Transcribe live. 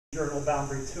Journal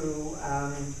Boundary 2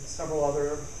 and several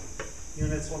other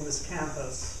units on this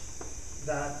campus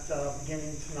that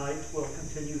beginning tonight will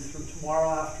continue through tomorrow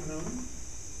afternoon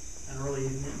and early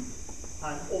evening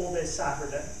and all day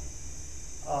Saturday.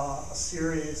 A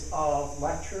series of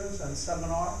lectures and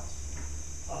seminars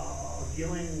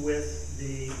dealing with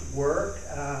the work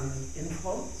and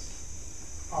influence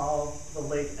of the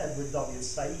late Edward W.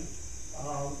 Said.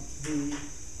 The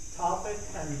topic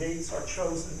and dates are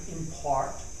chosen in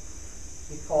part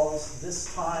because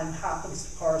this time happens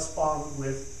to correspond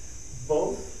with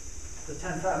both the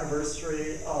 10th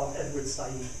anniversary of Edward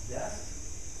Said's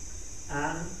death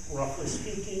and, roughly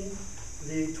speaking,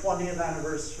 the 20th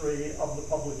anniversary of the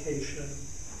publication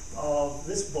of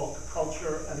this book,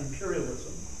 Culture and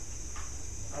Imperialism,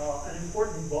 an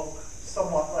important book,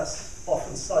 somewhat less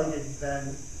often cited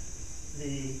than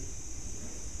the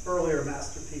earlier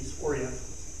masterpiece,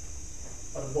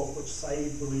 Orientalism, but a book which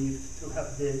Said believed to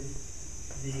have been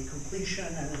the completion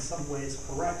and in some ways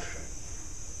correction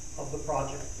of the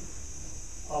project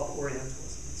of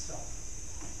Orientalism itself.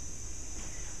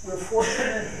 We're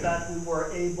fortunate that we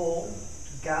were able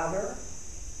to gather,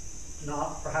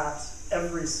 not perhaps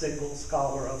every single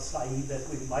scholar of Said that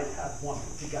we might have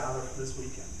wanted to gather for this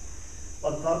weekend,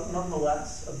 but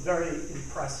nonetheless a very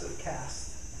impressive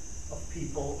cast of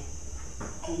people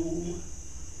who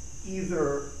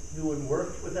either knew and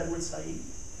worked with Edward Said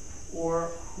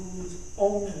or whose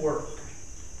own work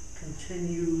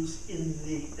continues in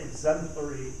the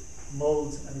exemplary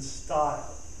modes and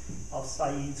style of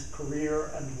Said's career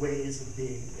and ways of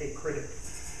being a critic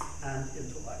and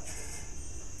intellectual.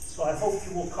 So I hope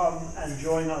you will come and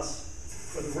join us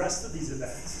for the rest of these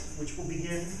events, which will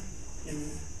begin in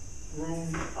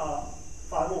room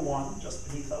 501, just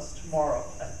beneath us, tomorrow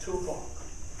at 2 o'clock,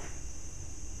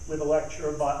 with a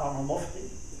lecture by Amr Mufti,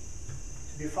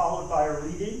 to be followed by a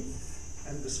reading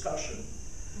and discussion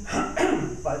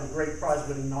by the great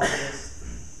prize-winning novelist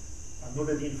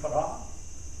Nuruddin Farah,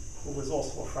 who was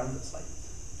also a friend of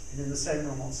Said's. And in the same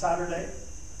room on Saturday,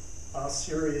 a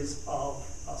series of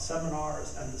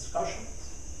seminars and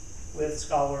discussions with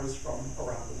scholars from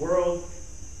around the world,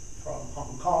 from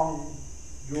Hong Kong,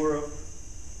 Europe,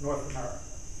 North America,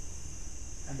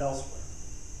 and elsewhere.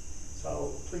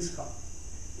 So please come.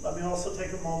 Let me also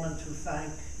take a moment to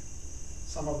thank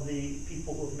some of the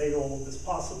people who have made all of this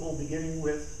possible, beginning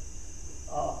with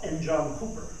N. John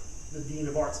Cooper, the Dean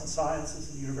of Arts and Sciences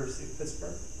at the University of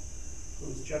Pittsburgh,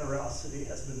 whose generosity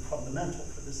has been fundamental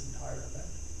for this entire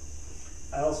event.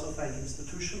 I also thank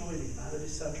institutionally the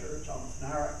Humanities Center,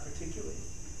 Jonathan Arak particularly,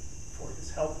 for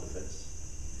his help with this,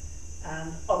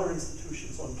 and other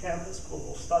institutions on campus,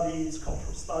 Global Studies,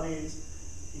 Cultural Studies,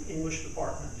 the English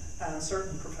Department, and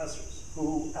certain professors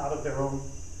who, out of their own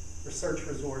research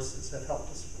resources, have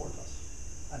helped to support us.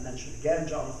 I mentioned again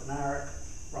Jonathan Arak,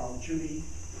 Ronald Judy,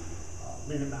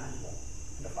 Lynn Emanuel,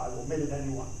 and if I've omitted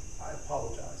anyone, I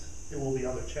apologize. There will be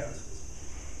other chances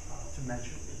to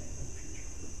mention your name.